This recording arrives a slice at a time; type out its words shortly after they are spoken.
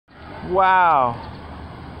Wow.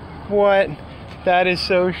 What? That is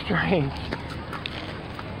so strange.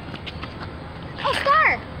 Oh,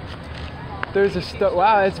 star! There's a star.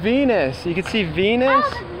 Wow, it's Venus. You can see Venus. Oh,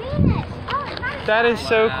 that's Venus. Oh, it's not a That is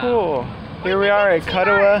so cool. Here we are at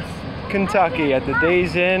Kuttawa, Kentucky, at the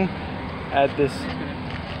Days Inn, at this.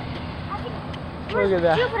 Look at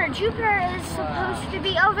that. Jupiter is supposed to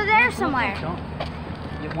be over there somewhere. Don't.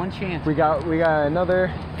 You have one chance. We got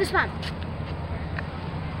another. This one.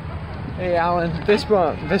 Hey, Alan. Fist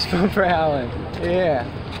bump for Alan. Yeah.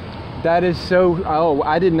 That is so. Oh,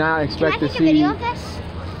 I did not expect to see. Can I take a video of this?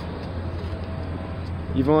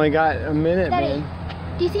 You've only got a minute, Daddy,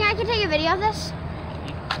 man. do you think I can take a video of this?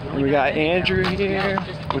 And we got Andrew here.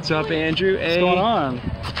 What's up, Andrew? What's going on?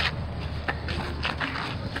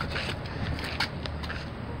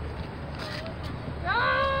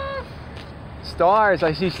 Stars.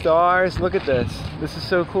 I see stars. Look at this. This is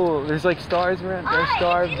so cool. There's like stars around. There's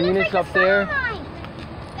star. Venus up there.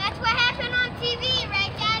 That's what happened on TV,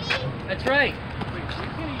 right, Daddy? That's right.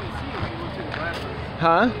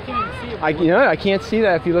 Huh? I can't see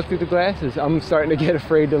that if you look through the glasses. I'm starting to get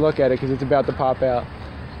afraid to look at it because it's about to pop out.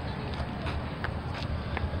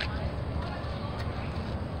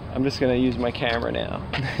 I'm just gonna use my camera now.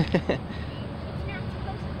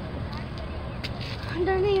 I'm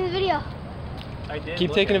done taking the video.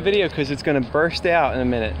 Keep taking a video because it's gonna burst out in a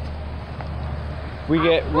minute. We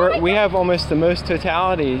have almost the most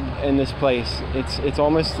totality in this place. It's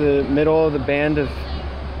almost the middle of the band of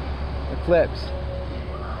eclipse.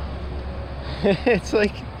 it's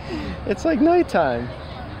like nighttime.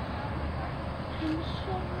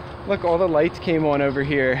 Look, all the lights came on over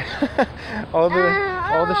here. all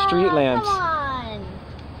the street lamps.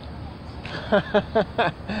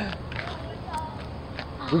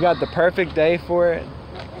 We got the perfect day for it.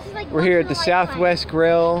 We're here at the Southwest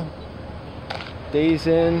Grill, Days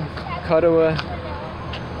Inn, Kuttawa,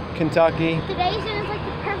 Kentucky. The Days Inn is like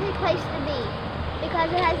the perfect place to be because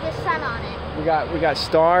it has the sun on it. We got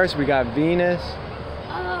stars. We got Venus.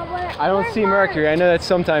 I don't see Mercury. I know that's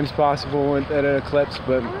sometimes possible at an eclipse,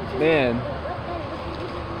 but man.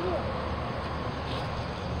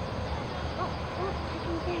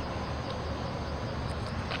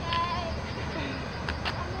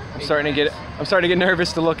 I'm starting to get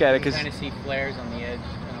nervous to look at it because trying to see flares on the edge,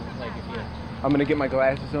 kind of like if you. I'm gonna get my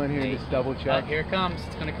glasses on here and just double check. Oh, here it comes.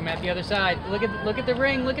 It's gonna come out the other side. Look at the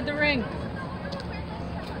ring. Look at the ring.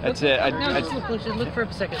 That's look, it. Just look for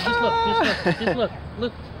a second. Just look.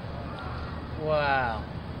 Look. Wow.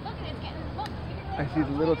 I see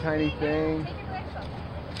the little tiny thing.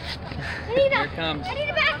 Here it comes.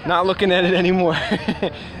 Not looking at it anymore.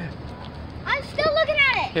 I'm still looking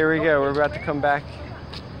at it. Here we go. We're about to come back.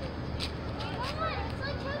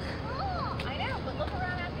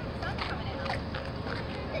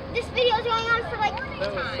 This video is going on for like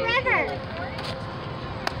forever.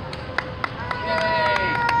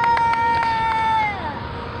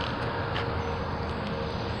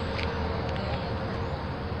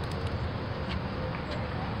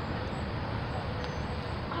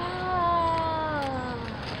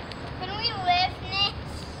 Can we live this?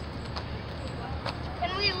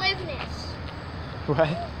 Can we live this? What?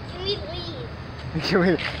 Can we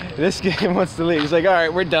leave? This game wants to leave. He's like, all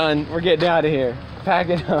right, we're done. We're getting out of here. Pack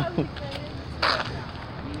it up. Wait,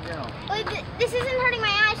 this isn't hurting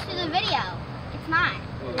my eyes through the video. It's not.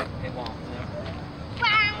 It won't.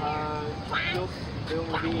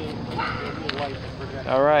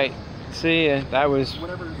 All right. See ya. That was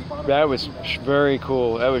very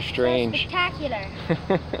cool. That was strange. Spectacular.